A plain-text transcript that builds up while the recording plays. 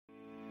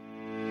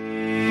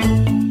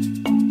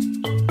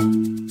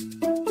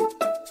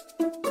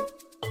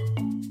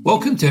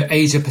Welcome to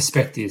Asia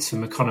Perspectives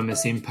from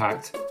Economist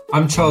Impact.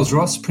 I'm Charles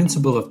Ross,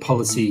 Principal of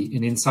Policy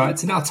and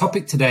Insights, and our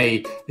topic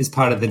today is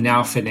part of the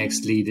Now for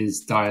Next Leaders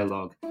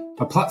Dialogue,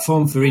 a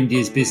platform for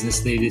India's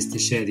business leaders to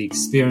share the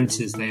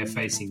experiences they are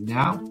facing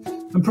now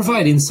and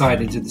provide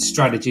insight into the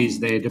strategies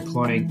they are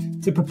deploying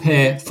to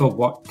prepare for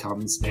what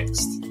comes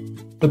next.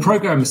 The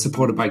program is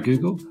supported by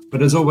Google,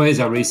 but as always,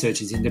 our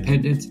research is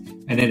independent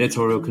and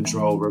editorial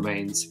control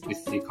remains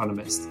with The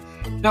Economist.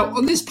 Now,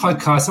 on this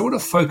podcast, I want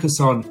to focus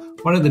on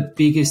one of the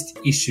biggest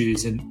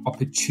issues and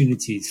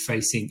opportunities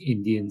facing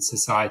Indian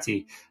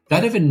society,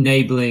 that of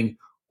enabling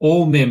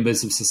all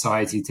members of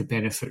society to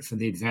benefit from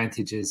the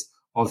advantages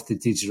of the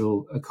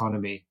digital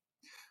economy.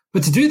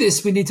 But to do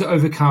this, we need to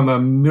overcome a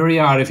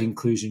myriad of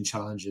inclusion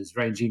challenges,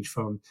 ranging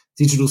from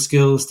digital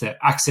skills to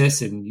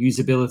access and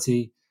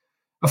usability.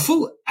 A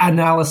full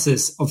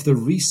analysis of the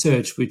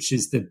research, which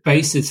is the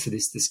basis for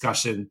this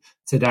discussion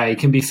today,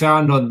 can be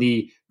found on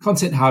the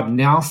Content Hub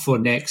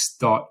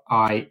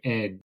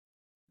nowfornext.in.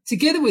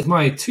 Together with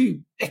my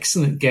two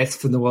excellent guests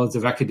from the worlds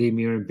of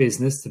academia and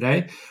business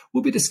today,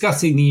 we'll be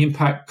discussing the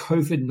impact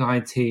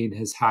COVID-19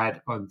 has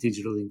had on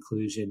digital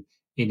inclusion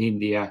in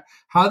India,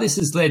 how this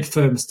has led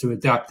firms to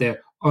adapt their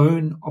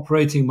own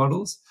operating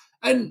models,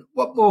 and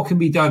what more can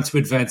be done to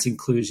advance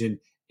inclusion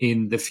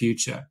in the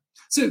future.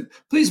 So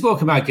please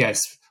welcome our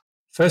guests.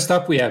 First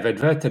up, we have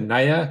Advaita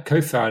Nair,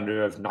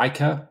 co-founder of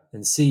Nykaa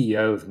and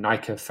CEO of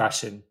Nykaa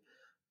Fashion.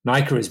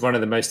 Nykaa is one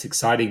of the most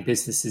exciting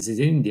businesses in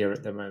India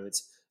at the moment,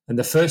 and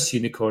the first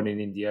unicorn in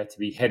India to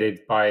be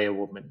headed by a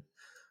woman.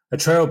 A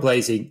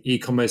trailblazing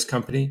e-commerce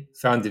company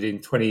founded in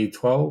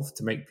 2012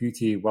 to make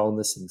beauty,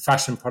 wellness, and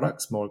fashion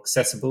products more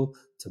accessible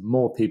to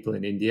more people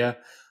in India.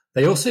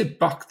 They also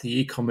bucked the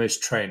e-commerce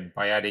trend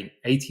by adding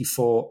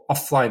 84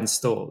 offline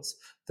stores,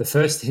 the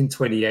first in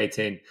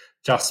 2018,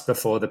 just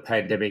before the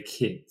pandemic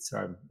hit. So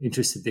I'm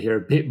interested to hear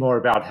a bit more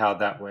about how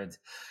that went.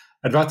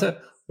 Advaita,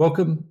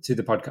 welcome to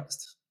the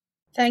podcast.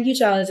 Thank you,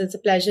 Charles. It's a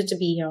pleasure to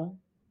be here.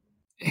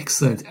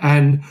 Excellent.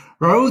 And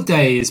Rahul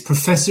Day is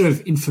Professor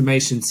of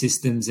Information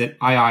Systems at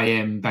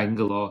IIM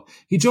Bangalore.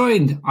 He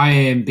joined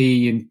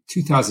IIMB in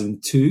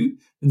 2002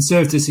 and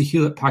served as a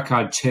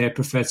Hewlett-Packard Chair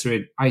Professor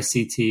in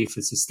ICT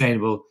for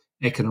Sustainable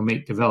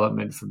Economic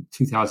Development from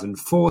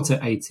 2004 to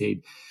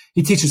 18.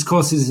 He teaches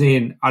courses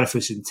in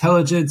artificial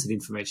intelligence and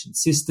information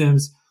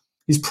systems.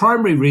 His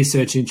primary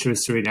research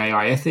interests are in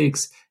AI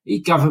ethics,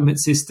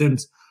 e-government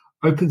systems,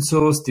 open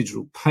source,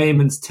 digital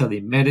payments,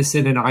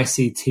 telemedicine, and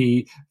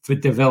ICT for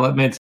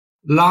development.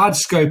 Large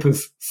scope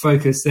of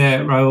focus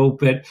there, Rahul,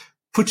 but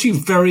puts you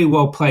very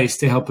well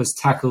placed to help us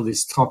tackle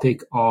this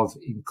topic of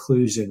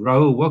inclusion.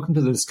 Rahul, welcome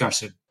to the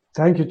discussion.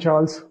 Thank you,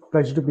 Charles.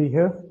 Pleasure to be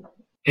here.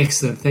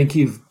 Excellent. Thank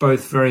you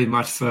both very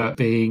much for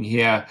being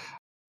here.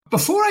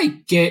 Before I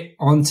get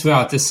onto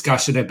our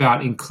discussion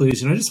about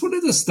inclusion, I just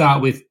wanted to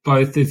start with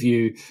both of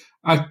you.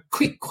 A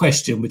quick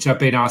question, which I've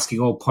been asking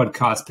all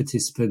podcast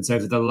participants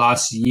over the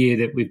last year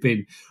that we've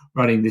been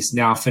running this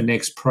Now for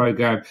Next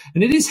program.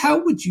 And it is,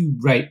 how would you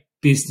rate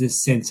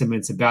business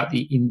sentiments about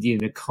the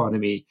Indian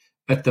economy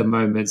at the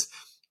moment?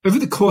 Over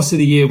the course of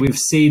the year, we've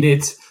seen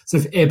it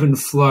sort of ebb and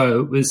flow.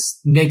 It was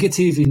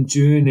negative in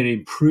June and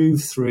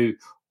improved through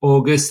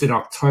August and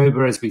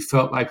October as we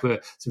felt like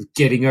we're sort of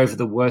getting over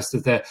the worst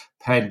of the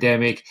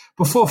pandemic,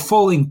 before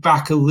falling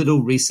back a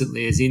little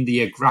recently as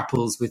India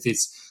grapples with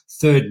its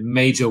third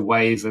major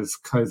wave of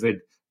COVID-19.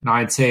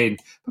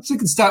 Perhaps I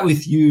can start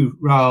with you,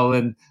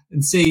 Rahul,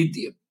 and see,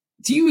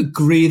 do you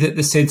agree that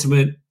the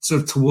sentiment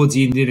sort of towards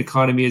the Indian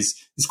economy is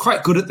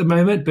quite good at the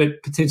moment,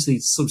 but potentially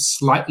sort of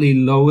slightly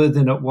lower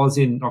than it was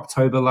in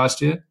October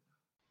last year?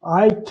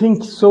 I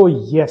think so,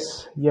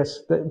 yes.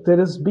 There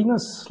has been a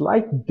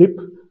slight dip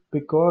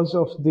because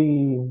of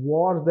the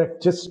war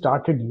that just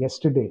started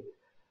yesterday.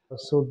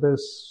 So the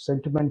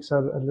sentiments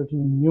are a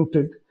little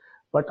muted,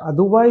 but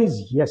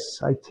otherwise, yes,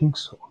 I think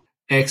so.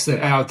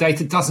 Excellent. Our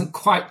data doesn't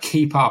quite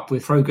keep up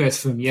with progress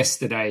from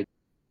yesterday,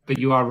 but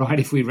you are right.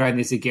 If we ran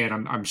this again,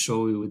 I'm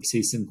sure we would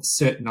see some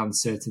certain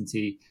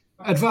uncertainty.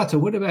 Advaita,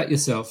 what about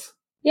yourself?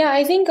 Yeah,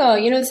 I think,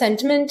 the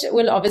sentiment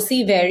will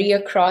obviously vary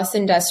across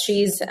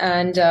industries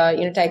and,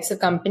 types of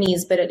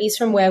companies. But at least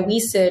from where we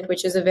sit,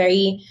 which is a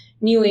very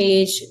new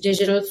age,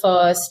 digital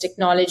first,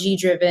 technology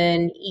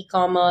driven,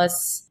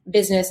 e-commerce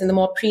business in the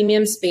more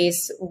premium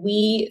space,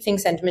 we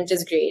think sentiment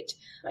is great.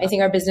 I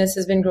think our business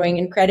has been growing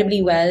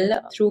incredibly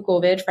well through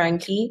COVID,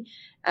 frankly.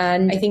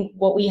 And I think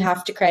what we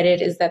have to credit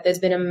is that there's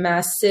been a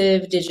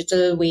massive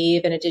digital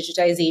wave and a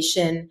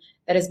digitization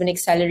that has been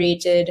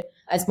accelerated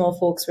as more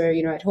folks were,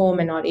 at home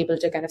and not able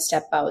to kind of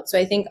step out. So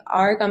I think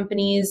our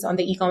companies on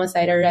the e-commerce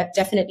side are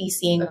definitely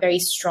seeing a very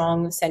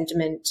strong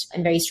sentiment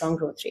and very strong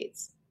growth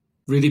rates.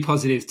 Really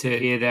positive to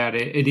hear that.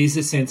 It is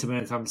a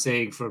sentiment I'm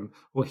seeing from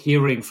or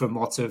hearing from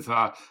lots of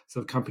sort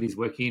of companies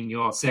working in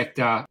your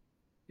sector.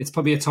 It's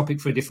probably a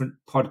topic for a different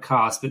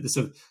podcast, but the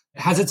sort of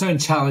It has its own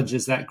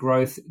challenges, that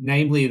growth,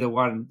 namely the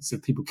one sort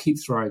of people keep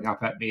throwing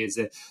up at me is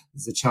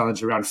a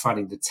challenge around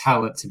finding the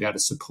talent to be able to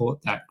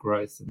support that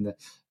growth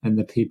and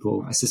the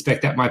people. I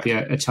suspect that might be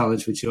a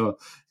challenge which you're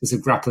sort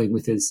of grappling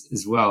with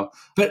as well.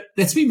 But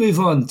let's move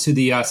on to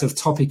the sort of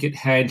topic at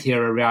hand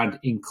here around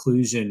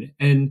inclusion.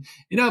 And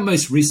in our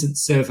most recent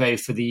survey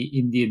for the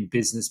Indian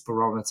Business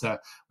Barometer,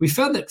 we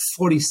found that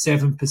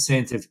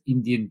 47% of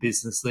Indian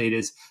business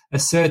leaders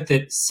assert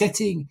that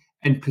setting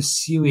and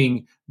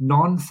pursuing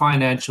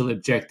non-financial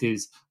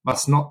objectives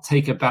must not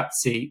take a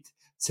backseat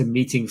to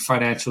meeting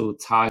financial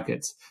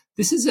targets.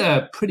 This is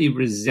a pretty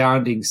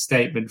resounding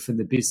statement from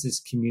the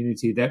business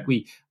community that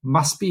we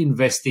must be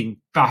investing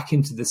back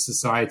into the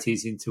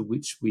societies into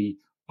which we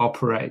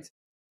operate.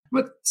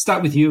 Let's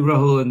start with you,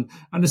 Rahul, and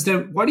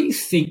understand, why do you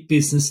think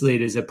business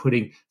leaders are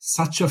putting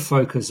such a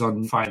focus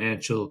on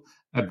financial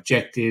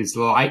objectives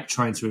like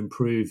trying to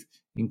improve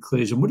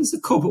inclusion? What does the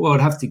corporate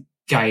world have to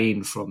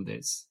gain from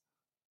this?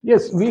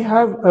 Yes, we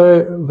have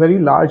a very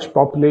large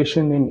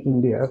population in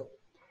India,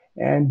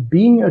 and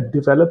being a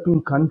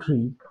developing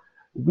country,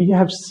 we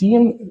have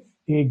seen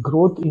a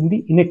growth in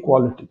the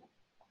inequality.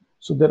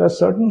 So there are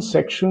certain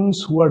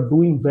sections who are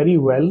doing very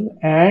well,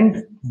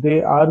 and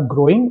they are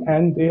growing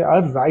and they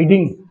are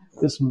riding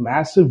this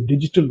massive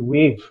digital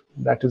wave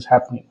that is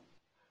happening.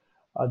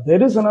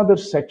 There is another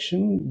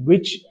section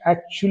which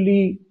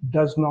actually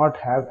does not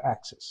have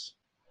access.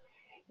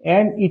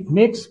 And it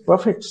makes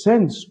perfect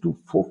sense to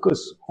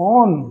focus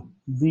on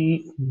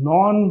the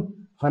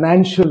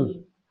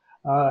non-financial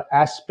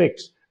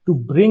aspects to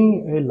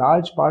bring a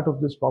large part of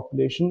this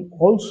population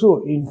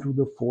also into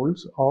the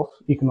folds of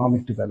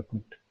economic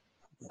development.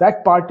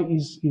 That part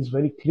is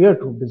very clear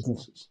to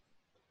businesses.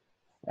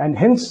 And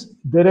hence,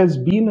 there has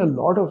been a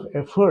lot of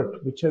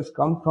effort which has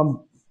come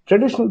from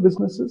traditional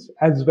businesses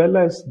as well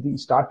as the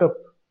startup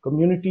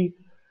community,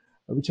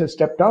 which has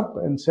stepped up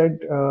and said,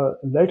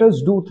 let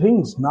us do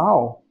things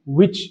now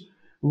which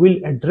will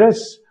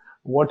address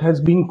what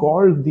has been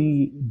called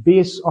the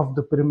base of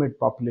the pyramid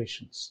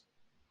populations.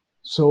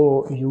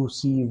 So you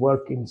see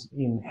work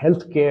in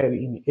healthcare,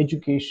 in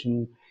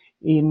education,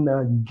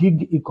 in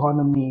gig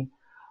economy,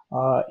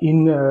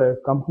 in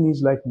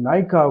companies like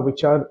Nykaa,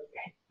 which are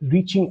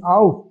reaching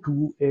out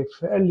to a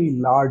fairly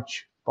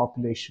large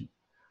population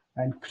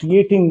and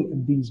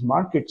creating these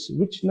markets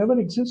which never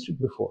existed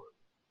before.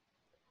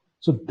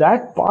 So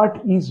that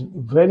part is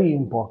very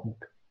important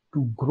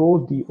to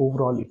grow the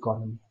overall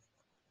economy.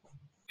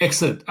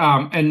 Excellent.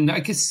 And I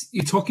guess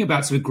you're talking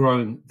about sort of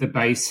growing the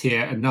base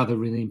here. Another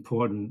really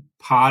important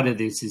part of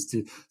this is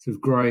to sort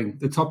of growing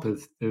the top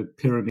of the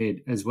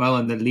pyramid as well,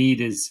 and the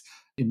leaders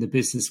in the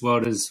business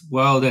world as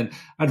well. And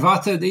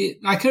Advaita,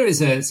 Nykaa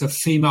is a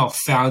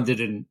female-founded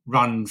and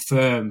run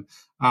firm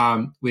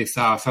with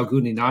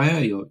Falguni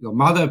Nayar, your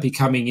mother,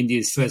 becoming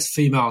India's first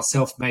female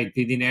self-made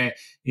billionaire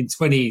in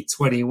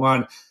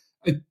 2021.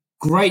 A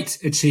great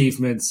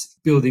achievement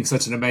building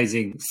such an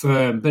amazing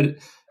firm, but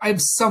I'm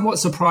somewhat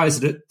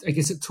surprised that I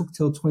guess it took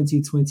till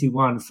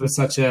 2021 for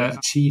such an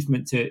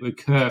achievement to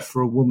occur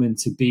for a woman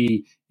to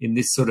be in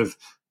this sort of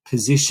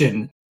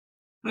position.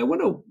 And I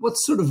wonder, what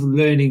sort of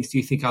learnings do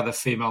you think other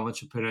female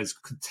entrepreneurs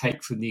could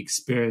take from the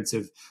experience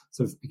of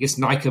sort of, I guess,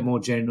 Nykaa more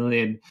generally,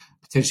 and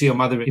potentially your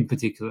mother in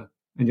particular,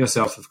 and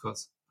yourself, of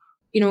course?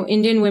 You know,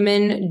 Indian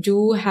women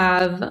do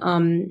have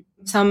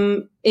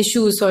some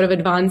issues sort of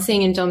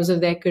advancing in terms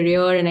of their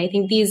career. And I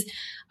think these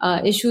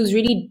issues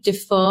really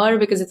differ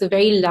because it's a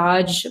very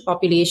large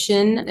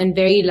population and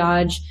very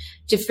large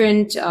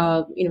different,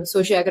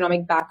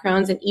 socioeconomic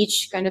backgrounds, and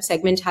each kind of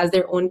segment has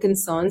their own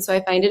concerns. So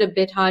I find it a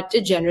bit hard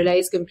to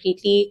generalize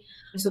completely.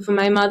 So for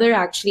my mother,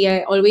 actually,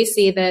 I always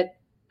say that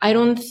I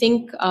don't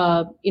think,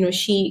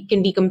 she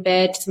can be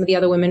compared to some of the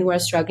other women who are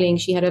struggling.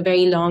 She had a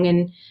very long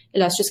and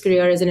illustrious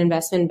career as an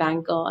investment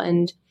banker.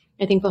 And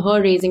I think for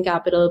her, raising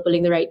capital,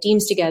 pulling the right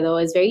teams together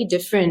is very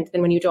different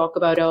than when you talk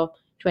about a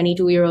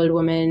 22-year-old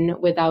woman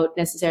without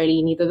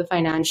necessarily neither the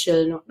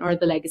financial nor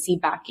the legacy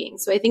backing.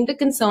 So I think the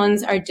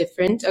concerns are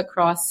different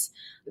across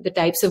the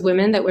types of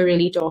women that we're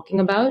really talking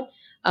about.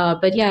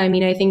 But yeah, I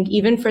mean, I think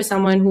even for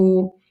someone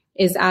who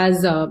is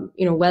as,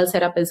 well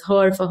set up as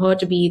her, for her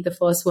to be the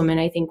first woman,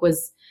 I think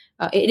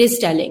it is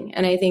telling.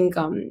 And I think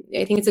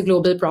it's a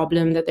global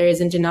problem that there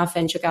isn't enough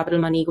venture capital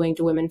money going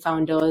to women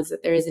founders,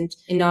 that there isn't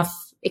enough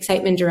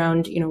excitement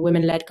around,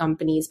 women-led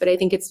companies. But I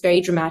think it's very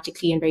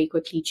dramatically and very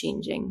quickly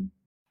changing.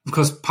 Of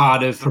course,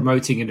 part of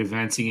promoting and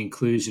advancing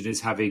inclusion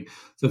is having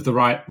sort of the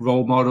right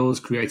role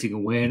models, creating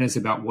awareness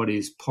about what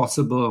is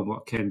possible and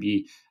what can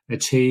be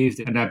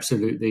achieved. And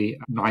absolutely,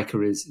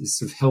 Nykaa is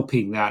sort of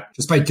helping that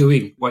just by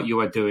doing what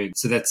you are doing.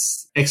 So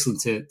that's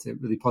excellent, to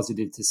really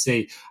positive to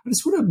see. I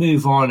just want to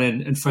move on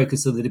and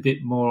focus a little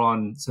bit more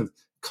on sort of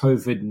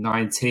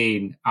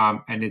COVID-19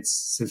 and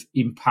its sort of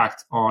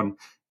impact on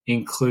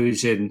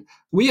inclusion.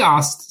 We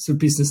asked some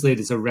business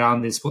leaders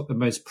around this what the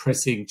most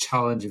pressing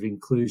challenge of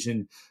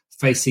inclusion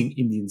facing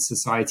Indian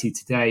society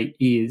today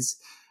is.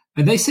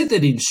 And they said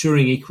that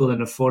ensuring equal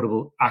and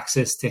affordable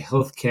access to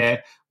healthcare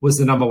was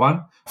the number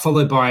one,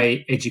 followed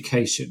by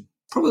education.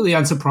 probably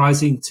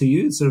unsurprising to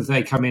you. Sort of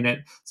they come in at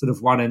sort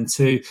of 1 and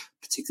 2,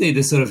 particularly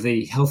the sort of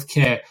the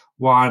healthcare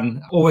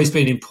one, always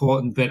been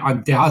important, but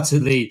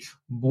undoubtedly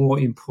more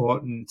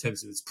important in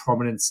terms of its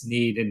prominence,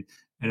 need, and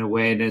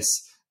awareness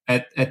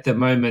at the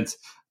moment.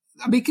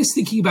 I mean, just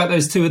thinking about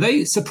those two, are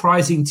they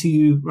surprising to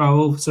you,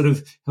 Rahul, sort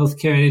of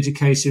healthcare and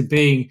education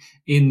being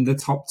in the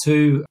top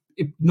two?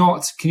 If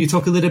not, can you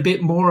talk a little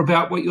bit more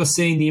about what you're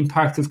seeing the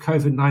impact of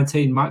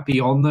COVID-19 might be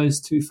on those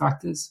two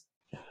factors?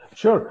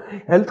 Sure.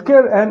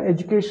 Healthcare and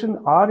education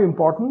are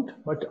important,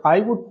 but I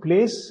would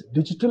place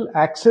digital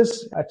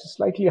access at a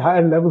slightly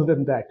higher level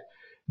than that.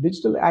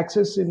 Digital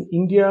access in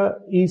India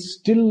is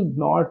still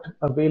not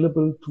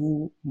available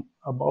to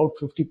about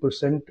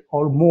 50%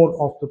 or more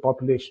of the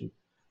population.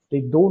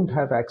 They don't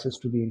have access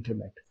to the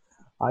internet,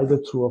 either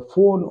through a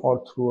phone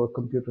or through a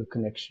computer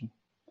connection.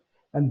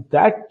 And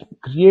that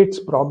creates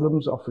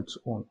problems of its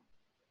own.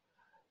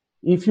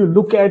 If you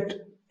look at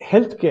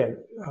healthcare,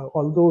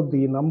 although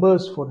the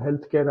numbers for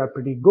healthcare are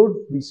pretty good,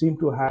 we seem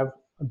to have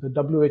the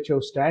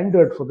WHO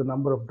standard for the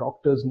number of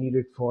doctors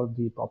needed for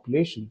the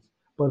population,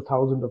 per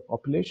thousand of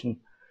population.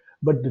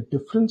 But the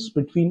difference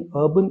between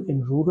urban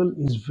and rural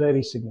is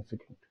very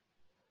significant.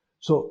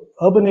 So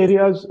urban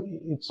areas,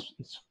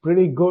 it's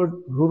pretty good.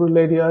 Rural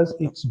areas,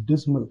 it's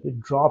dismal. It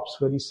drops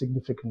very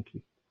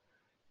significantly.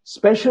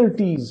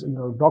 Specialties,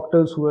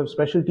 doctors who have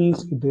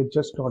specialties, they're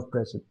just not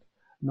present.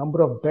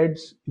 Number of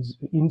beds is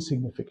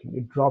insignificant.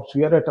 It drops.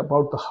 We are at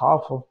about the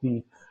half of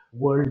the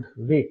world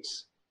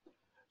rates.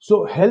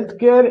 So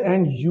healthcare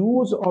and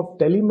use of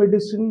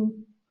telemedicine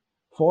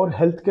for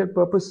healthcare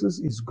purposes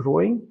is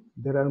growing.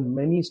 There are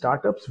many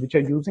startups which are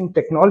using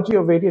technology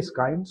of various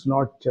kinds,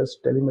 not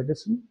just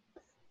telemedicine,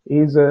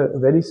 is a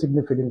very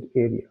significant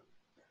area.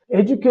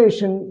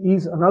 Education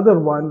is another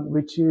one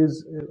which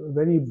is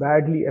very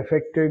badly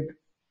affected,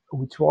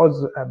 which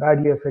was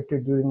badly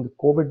affected during the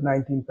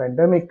COVID-19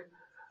 pandemic.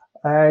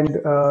 And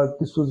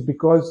this was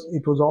because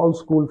it was all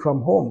school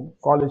from home,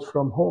 college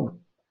from home.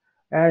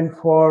 And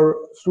for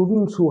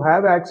students who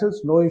have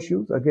access, no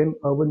issues, again,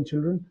 urban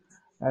children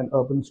and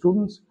urban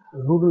students,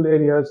 rural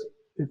areas,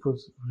 it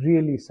was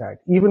really sad.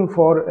 Even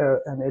for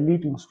an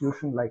elite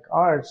institution like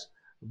ours,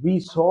 we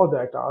saw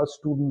that our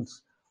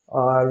students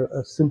are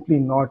simply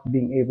not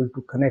being able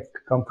to connect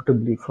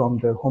comfortably from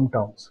their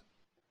hometowns.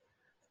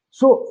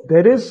 So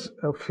there is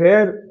a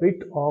fair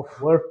bit of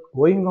work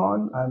going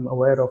on. I'm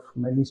aware of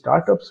many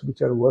startups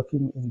which are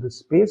working in this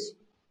space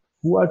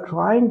who are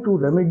trying to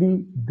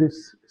remedy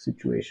this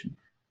situation.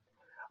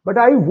 But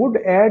I would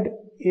add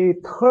a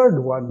third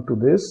one to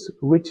this,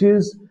 which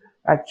is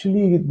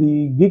actually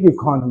the gig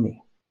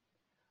economy.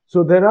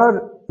 So there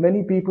are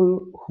many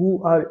people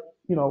who are,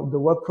 the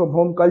work from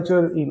home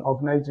culture in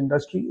organized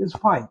industry is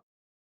fine.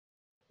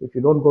 If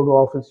you don't go to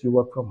office, you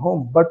work from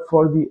home. But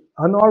for the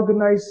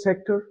unorganized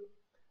sector,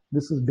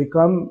 this has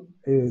become,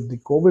 the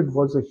COVID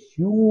was a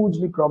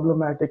hugely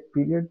problematic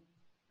period.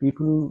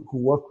 People who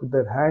work with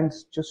their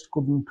hands just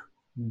couldn't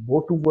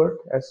go to work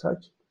as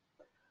such.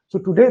 So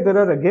today there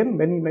are again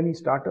many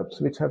startups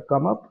which have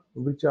come up,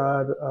 which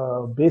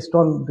are based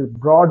on the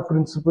broad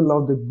principle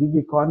of the gig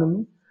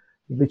economy,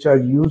 which are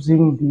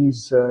using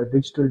these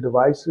digital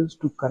devices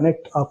to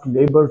connect up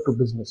labor to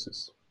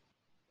businesses.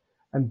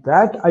 And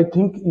that, I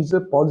think, is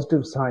a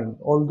positive sign,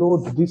 although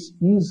this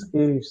is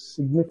a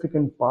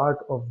significant part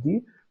of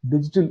the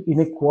digital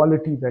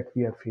inequality that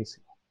we are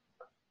facing.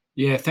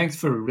 Yeah, thanks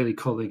for really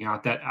calling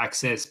out that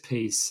access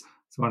piece.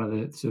 It's one of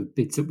the sort of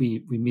bits that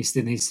we missed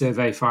in these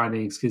survey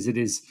findings, because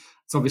it's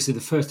obviously the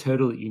first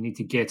hurdle that you need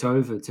to get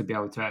over to be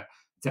able to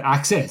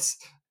access.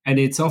 And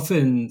it's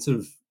often sort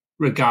of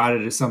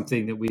regarded as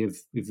something that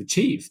we've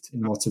achieved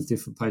in lots of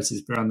different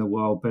places around the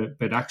world,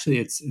 but actually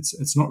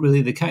it's not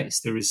really the case.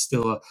 There is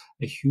still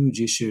a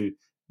huge issue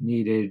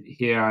needed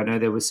here. I know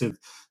there were sort of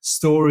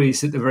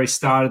stories at the very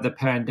start of the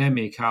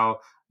pandemic how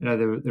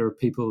there are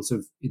people sort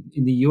of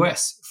in the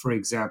US, for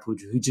example,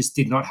 who just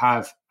did not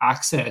have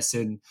access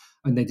and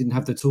they didn't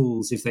have the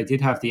tools, if they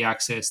did have the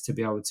access, to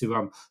be able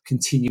to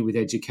continue with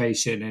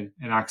education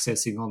and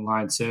accessing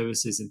online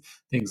services and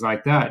things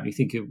like that. And you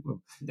think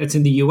that's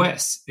in the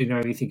US.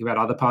 You think about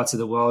other parts of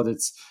the world,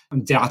 it's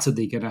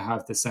undoubtedly going to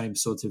have the same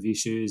sorts of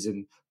issues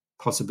and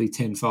possibly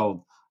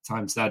tenfold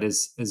times that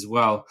as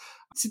well.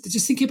 So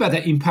just thinking about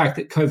the impact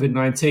that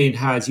COVID-19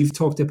 has, you've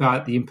talked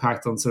about the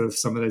impact on sort of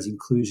some of those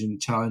inclusion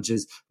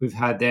challenges we've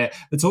had there.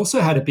 It's also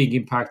had a big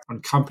impact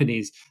on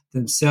companies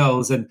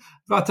themselves. And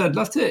Varta, I'd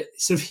love to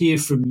sort of hear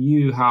from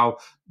you how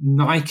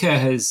Nykaa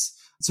has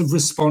sort of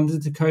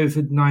responded to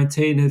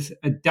COVID-19, have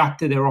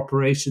adapted their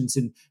operations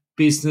and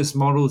business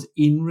models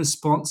in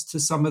response to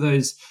some of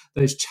those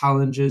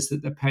challenges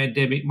that the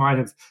pandemic might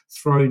have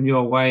thrown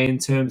your way in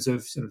terms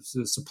of sort of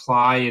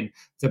supply and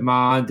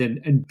demand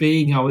and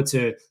being able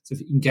to sort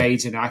of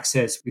engage and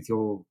access with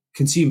your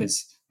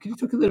consumers. Can you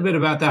talk a little bit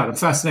about that? I'm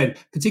fascinated,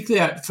 particularly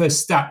that first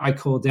stat I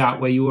called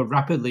out where you were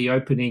rapidly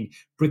opening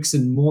bricks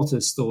and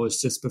mortar stores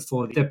just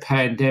before the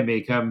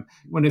pandemic. I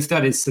wonder if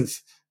that is sort of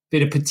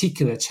been a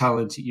particular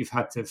challenge that you've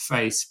had to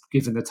face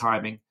given the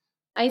timing.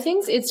 I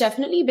think it's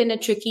definitely been a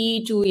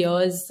tricky 2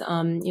 years,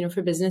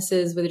 for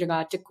businesses with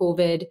regard to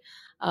COVID.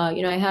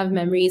 I have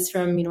memories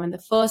from, when the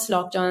first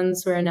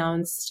lockdowns were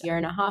announced a year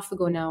and a half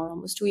ago now,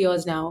 almost 2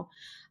 years now.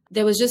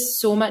 There was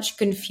just so much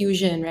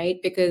confusion, right?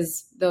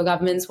 Because the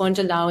governments weren't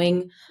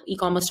allowing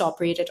e-commerce to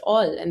operate at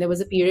all. And there was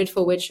a period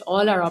for which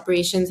all our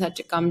operations had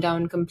to come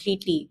down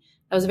completely.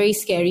 That was a very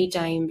scary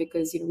time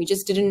because, we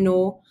just didn't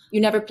know. You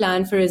never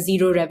plan for a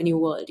zero revenue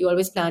world. You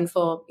always plan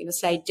for,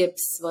 slight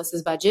dips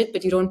versus budget,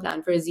 but you don't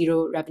plan for a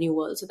zero revenue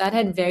world. So that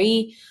had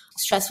very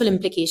stressful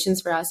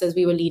implications for us as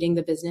we were leading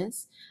the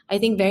business. I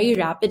think very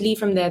rapidly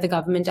from there, the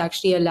government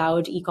actually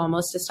allowed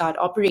e-commerce to start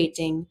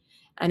operating.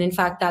 And in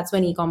fact, that's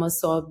when e-commerce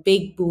saw a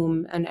big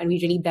boom and we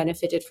really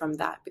benefited from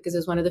that because it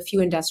was one of the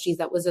few industries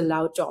that was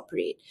allowed to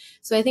operate.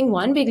 So I think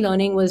one big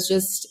learning was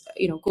just,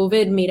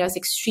 COVID made us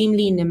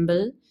extremely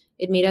nimble.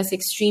 It made us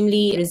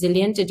extremely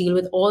resilient to deal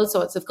with all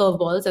sorts of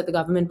curveballs that the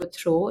government would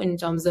throw in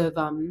terms of,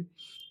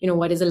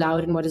 what is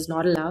allowed and what is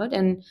not allowed.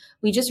 And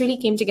we just really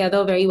came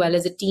together very well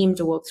as a team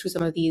to work through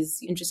some of these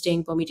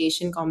interesting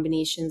permutation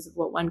combinations of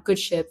what one could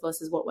ship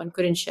versus what one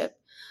couldn't ship.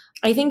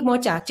 I think more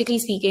tactically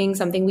speaking,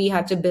 something we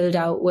had to build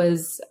out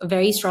was a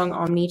very strong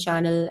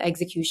omni-channel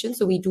execution.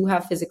 So we do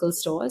have physical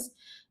stores,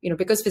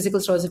 because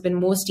physical stores have been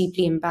most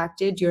deeply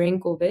impacted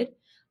during COVID.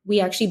 We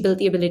actually built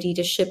the ability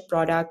to ship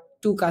product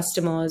to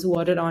customers who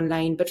ordered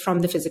online, but from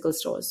the physical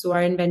stores. So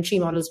our inventory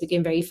models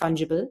became very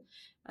fungible.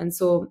 And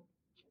so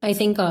I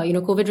think,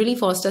 COVID really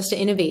forced us to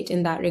innovate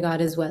in that regard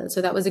as well.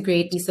 So that was a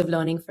great piece of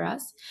learning for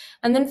us.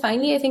 And then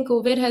finally, I think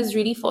COVID has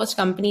really forced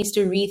companies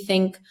to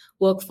rethink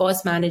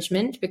workforce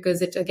management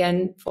because it,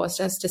 again,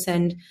 forced us to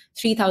send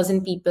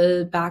 3,000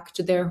 people back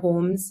to their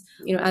homes.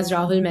 As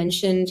Rahul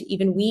mentioned,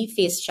 even we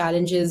faced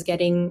challenges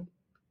getting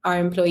our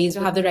employees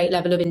to have the right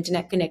level of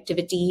internet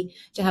connectivity,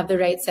 to have the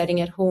right setting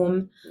at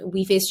home.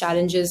 We faced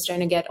challenges trying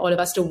to get all of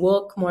us to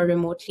work more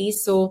remotely.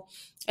 So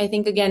I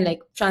think, again,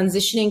 like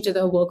transitioning to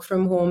the work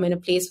from home in a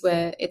place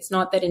where it's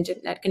not that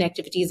internet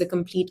connectivity is a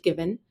complete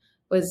given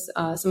was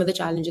some of the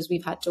challenges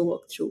we've had to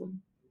work through.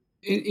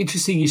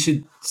 Interesting you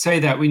should say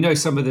that. We know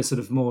some of the sort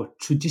of more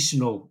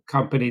traditional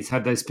companies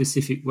had those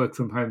specific work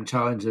from home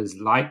challenges,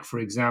 like, for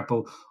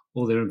example,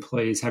 all their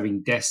employees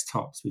having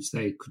desktops, which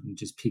they couldn't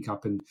just pick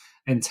up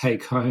and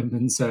take home.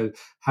 And so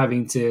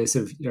having to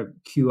sort of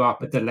queue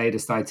up at the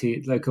latest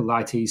local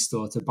IT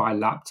store to buy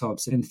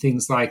laptops and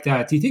things like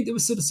that. Do you think there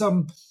was sort of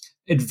some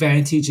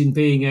advantage in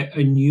being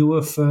a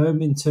newer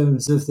firm in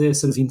terms of the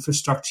sort of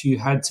infrastructure you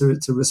had to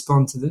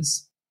respond to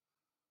this?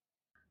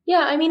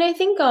 Yeah, I mean, I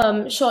think,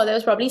 sure, there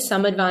was probably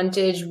some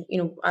advantage.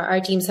 Our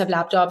teams have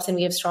laptops and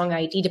we have strong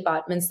IT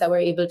departments that were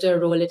able to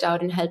roll it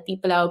out and help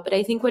people out. But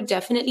I think what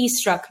definitely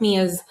struck me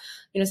as,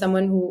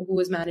 someone who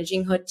was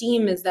managing her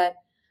team is that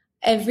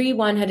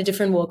everyone had a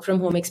different work from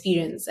home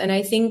experience. And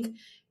I think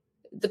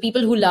the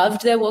people who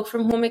loved their work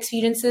from home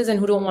experiences and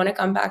who don't want to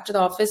come back to the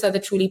office are the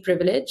truly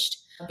privileged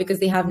because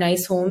they have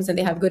nice homes and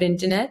they have good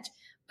internet.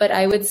 But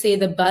I would say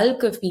the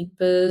bulk of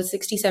people,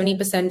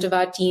 60-70% of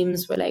our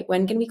teams were like,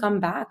 when can we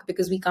come back?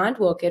 Because we can't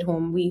work at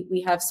home.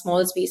 We have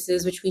small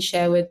spaces which we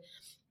share with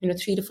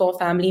 3 to 4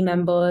 family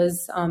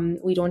members.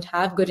 We don't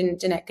have good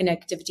internet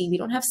connectivity. We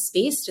don't have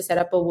space to set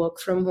up a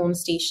work from home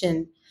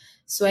station.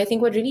 So I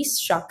think what really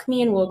struck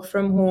me in work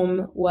from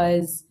home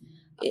was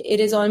it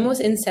is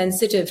almost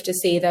insensitive to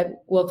say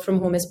that work from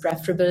home is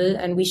preferable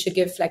and we should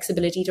give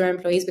flexibility to our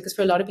employees because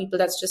for a lot of people,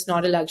 that's just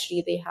not a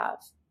luxury they have.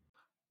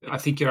 I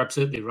think you're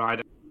absolutely right.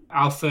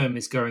 Our firm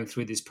is going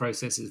through this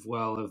process as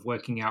well of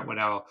working out what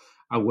our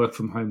work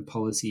from home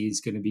policy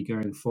is going to be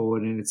going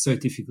forward. And it's so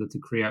difficult to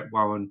create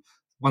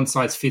one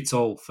size fits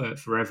all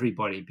for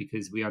everybody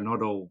because we are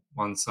not all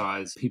one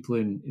size. People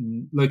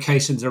in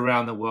locations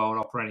around the world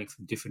operating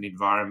from different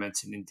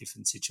environments and in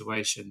different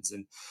situations.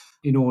 And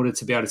in order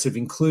to be able to sort of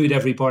include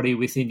everybody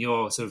within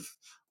your sort of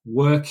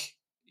work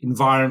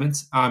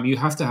environment, you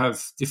have to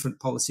have different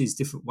policies,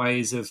 different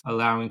ways of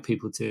allowing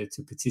people to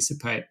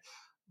participate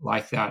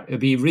like that.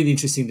 It'd be really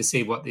interesting to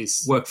see what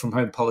these work from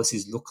home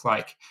policies look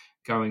like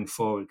going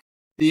forward.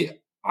 The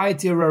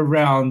idea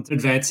around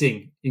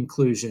advancing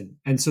inclusion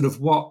and sort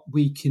of what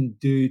we can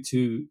do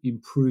to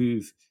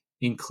improve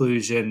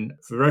inclusion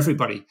for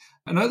everybody.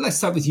 And let's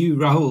start with you,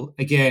 Rahul,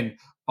 again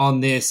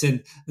on this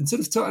and sort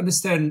of to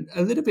understand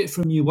a little bit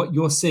from you what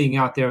you're seeing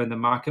out there in the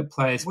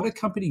marketplace. What are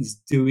companies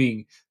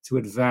doing to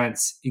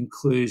advance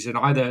inclusion,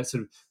 either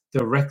sort of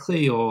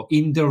directly or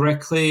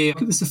indirectly?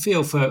 Give us a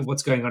feel for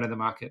what's going on in the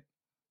market.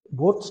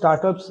 Both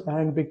startups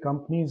and big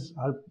companies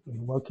are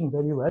working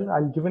very well.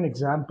 I'll give an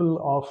example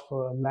of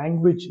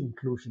language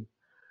inclusion.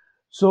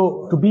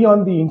 So to be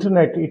on the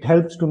internet, it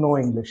helps to know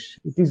English.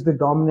 It is the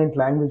dominant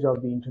language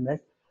of the internet.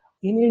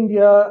 In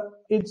India,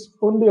 it's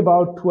only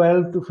about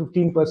 12 to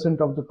 15%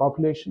 of the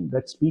population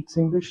that speaks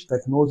English,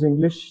 that knows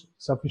English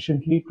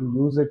sufficiently to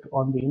use it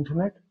on the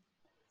internet.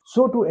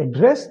 So to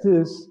address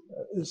this,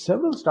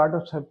 several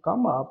startups have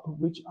come up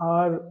which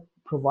are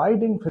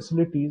providing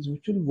facilities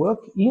which will work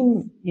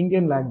in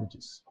Indian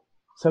languages,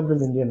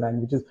 several Indian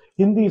languages.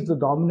 Hindi is the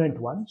dominant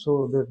one,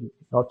 so there are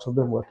lots of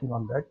them working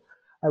on that.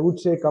 I would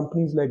say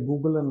companies like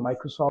Google and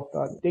Microsoft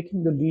are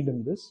taking the lead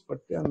in this, but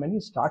there are many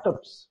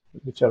startups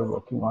which are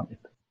working on it.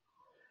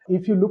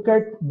 If you look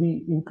at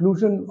the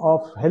inclusion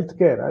of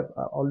healthcare, I've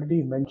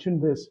already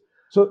mentioned this.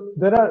 So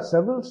there are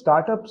several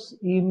startups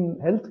in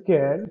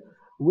healthcare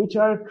which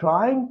are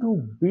trying to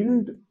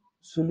build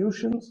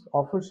solutions,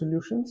 offer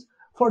solutions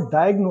for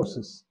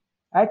diagnosis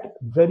at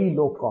very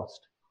low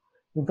cost.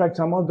 In fact,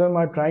 some of them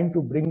are trying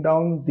to bring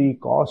down the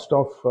cost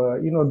of,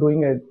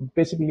 doing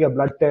basically a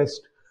blood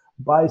test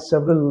by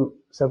several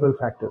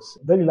factors.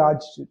 Very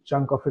large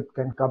chunk of it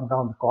can come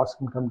down, the cost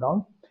can come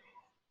down.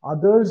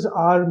 Others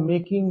are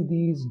making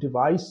these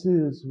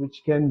devices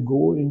which can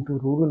go into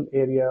rural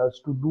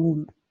areas to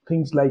do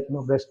things like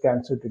breast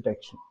cancer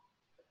detection.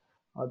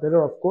 There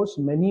are, of course,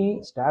 many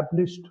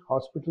established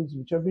hospitals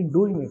which have been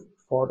doing it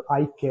for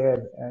eye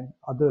care and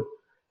other.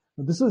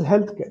 This is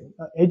healthcare.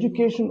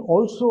 Education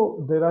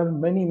also, there are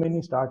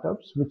many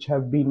startups which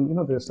have been,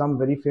 there are some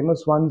very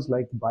famous ones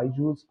like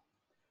Byju's,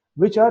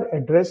 which are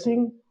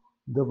addressing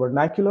the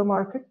vernacular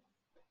market,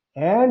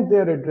 and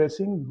they're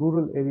addressing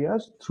rural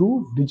areas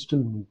through digital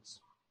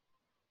means.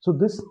 So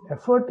this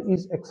effort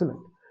is excellent.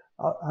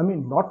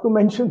 Not to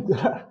mention there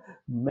are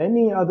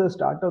many other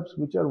startups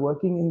which are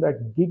working in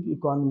that gig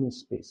economy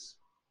space,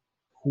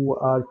 who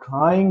are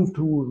trying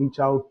to reach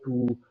out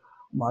to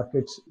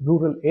markets,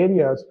 rural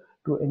areas,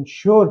 to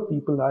ensure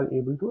people are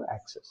able to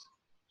access.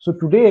 So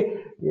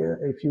today,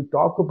 if you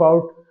talk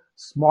about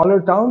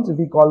smaller towns, if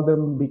we call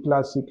them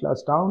B-class,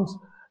 C-class towns,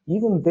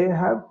 even they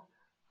have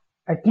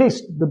at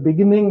least the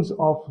beginnings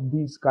of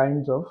these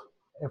kinds of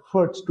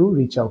efforts to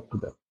reach out to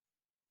them.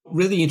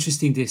 Really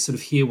interesting to sort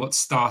of hear what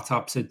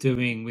startups are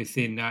doing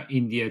within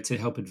India to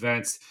help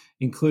advance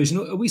inclusion.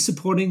 Are we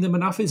supporting them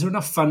enough? Is there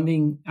enough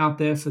funding out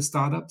there for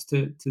startups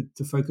to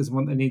focus on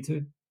what they need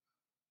to?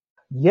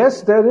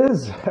 Yes, there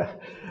is.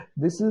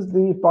 This is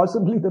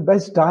possibly the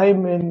best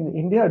time in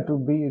India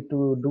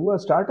to do a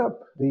startup.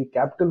 The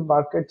capital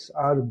markets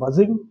are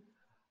buzzing.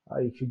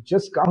 If you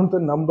just count the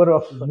number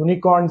of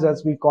unicorns,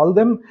 as we call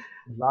them,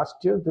 last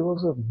year there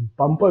was a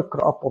bumper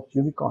crop of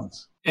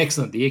unicorns.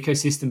 Excellent. The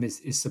ecosystem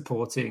is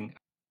supporting.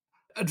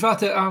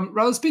 Adwaita,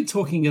 Rahul's been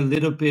talking a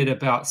little bit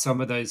about some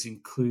of those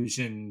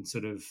inclusion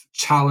sort of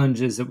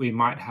challenges that we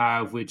might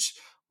have, which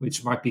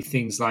might be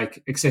things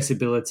like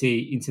accessibility,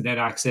 internet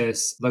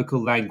access,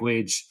 local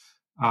language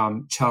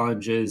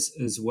challenges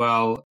as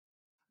well.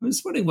 I'm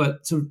just wondering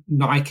what sort of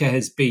Nykaa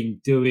has been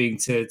doing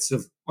to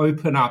sort of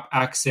open up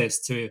access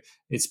to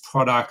its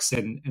products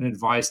and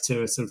advice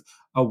to a sort of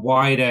a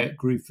wider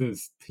group of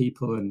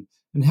people,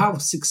 and how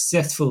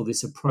successful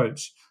this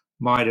approach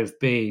might have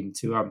been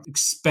to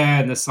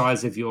expand the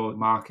size of your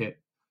market.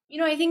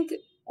 I think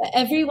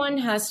everyone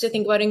has to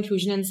think about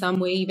inclusion in some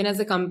way. Even as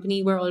a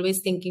company, we're always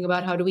thinking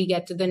about how do we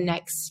get to the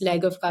next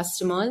leg of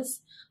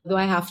customers. Though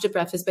I have to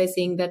preface by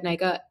saying that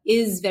Nykaa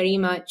is very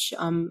much,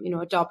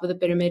 a top of the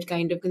pyramid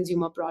kind of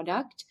consumer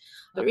product.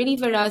 But really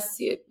for us,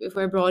 if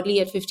we're broadly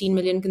at 15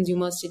 million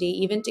consumers today,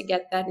 even to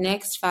get that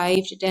next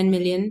 5 to 10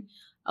 million,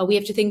 we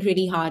have to think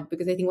really hard,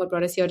 because I think what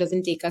brought us here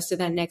doesn't take us to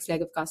that next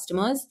leg of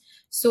customers.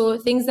 So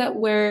things that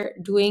we're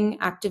doing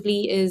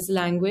actively is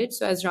language.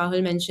 So as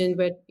Rahul mentioned,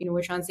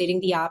 we're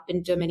translating the app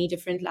into many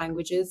different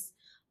languages.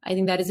 I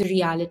think that is a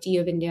reality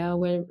of India.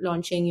 We're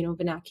launching,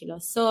 vernacular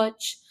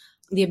search,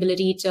 the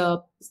ability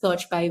to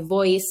search by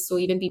voice. So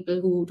even people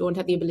who don't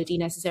have the ability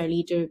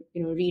necessarily to,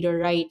 read or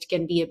write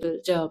can be able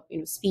to,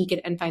 speak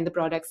and find the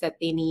products that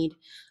they need.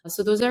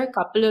 So those are a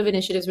couple of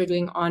initiatives we're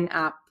doing on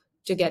app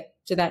to get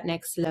to that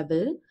next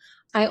level.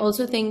 I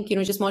also think,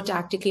 just more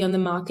tactically on the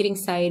marketing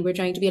side, we're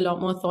trying to be a lot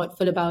more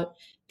thoughtful about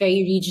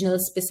very regional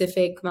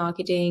specific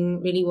marketing,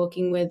 really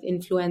working with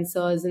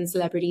influencers and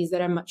celebrities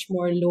that are much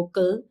more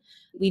local.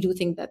 We do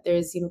think that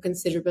there's,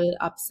 considerable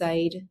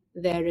upside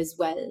there as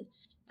well.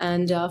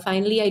 And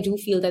finally, I do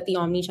feel that the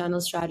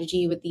omni-channel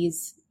strategy with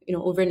these,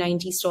 over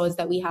 90 stores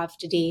that we have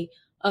today,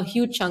 a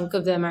huge chunk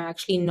of them are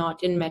actually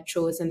not in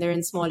metros, and they're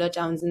in smaller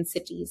towns and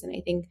cities. And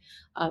I think,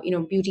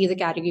 beauty is a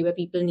category where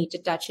people need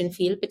to touch and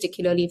feel,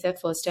 particularly if they're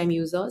first-time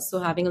users. So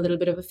having a little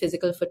bit of a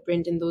physical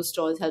footprint in those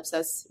stores helps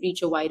us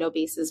reach a wider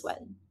base as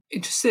well.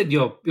 Interested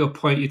your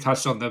point you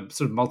touched on, the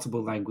sort of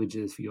multiple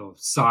languages for your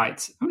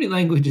site. How many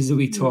languages are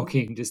we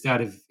talking, just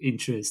out of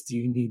interest, do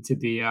you need to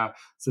be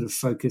sort of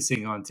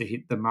focusing on to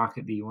hit the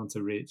market that you want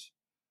to reach?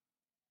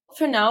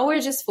 For now,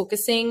 we're just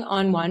focusing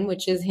on one,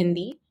 which is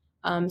Hindi.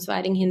 So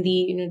adding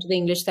Hindi, to the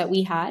English that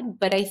we had.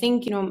 But I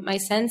think, my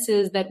sense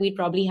is that we'd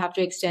probably have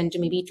to extend to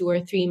maybe 2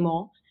 or 3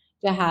 more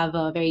to have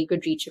a very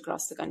good reach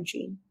across the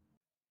country.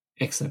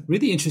 Excellent.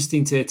 Really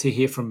interesting to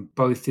hear from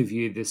both of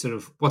you, the sort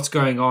of what's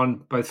going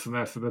on, both from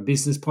a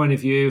business point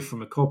of view,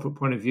 from a corporate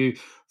point of view,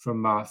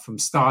 from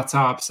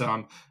startups.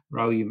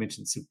 Rahul, you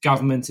mentioned some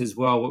government as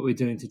well, what we're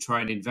doing to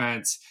try and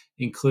advance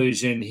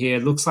inclusion here.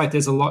 Looks like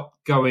there's a lot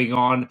going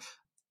on.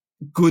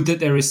 Good that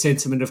there is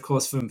sentiment, of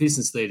course, from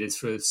business leaders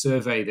for a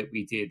survey that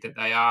we did, that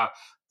they are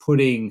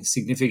putting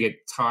significant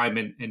time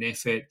and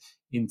effort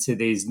into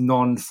these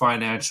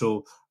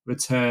non-financial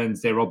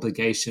returns, their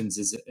obligations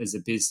as a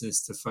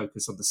business, to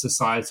focus on the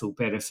societal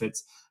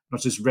benefits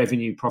not just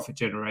revenue, profit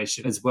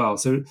generation as well.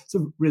 So it's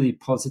a really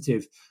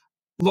positive.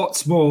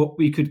 Lots more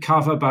we could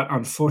cover, but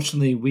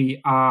unfortunately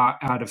we are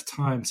out of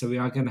time, so we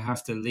are going to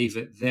have to leave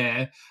it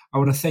there. I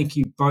want to thank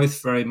you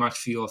both very much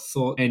for your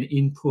thought and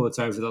input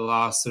over the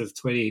last sort of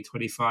 20,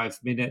 25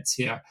 minutes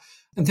here.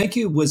 And thank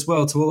you as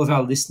well to all of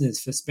our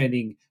listeners for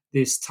spending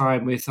this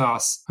time with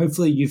us.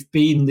 Hopefully you've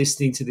been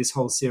listening to this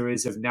whole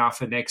series of Now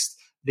for Next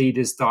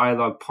Leaders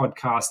Dialogue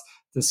podcast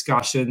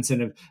discussions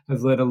and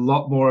have learned a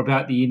lot more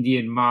about the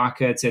Indian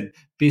market and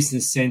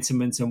business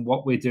sentiments and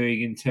what we're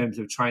doing in terms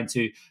of trying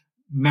to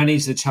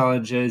manage the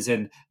challenges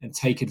and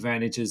take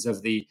advantages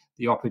of the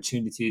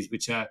opportunities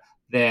which are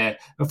there.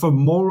 And for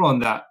more on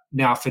that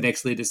Now for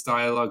Next Leaders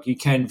Dialogue, you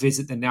can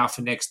visit the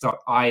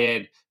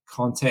nowfornext.in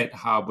content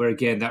hub, where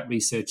again that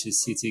research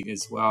is sitting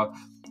as well.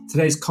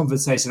 Today's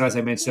conversation, as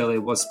I mentioned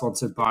earlier, was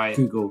sponsored by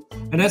Google.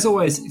 And as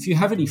always, if you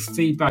have any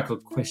feedback or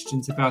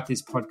questions about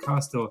this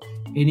podcast or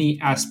any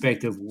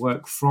aspect of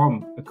work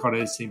from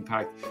Economist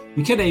Impact,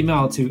 you can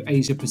email to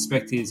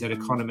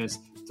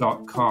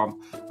asiaperspectives@economist.com.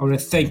 I want to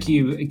thank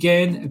you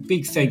again. A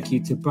big thank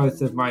you to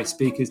both of my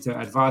speakers, to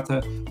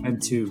Adwaita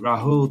and to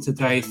Rahul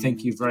today.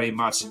 Thank you very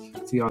much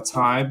for your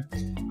time.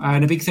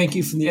 And a big thank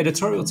you from the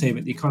editorial team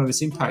at The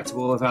Economist Impact to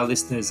all of our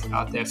listeners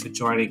out there for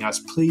joining us.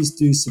 Please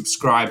do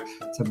subscribe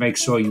to make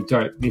sure you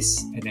don't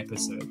miss an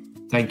episode.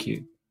 Thank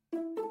you.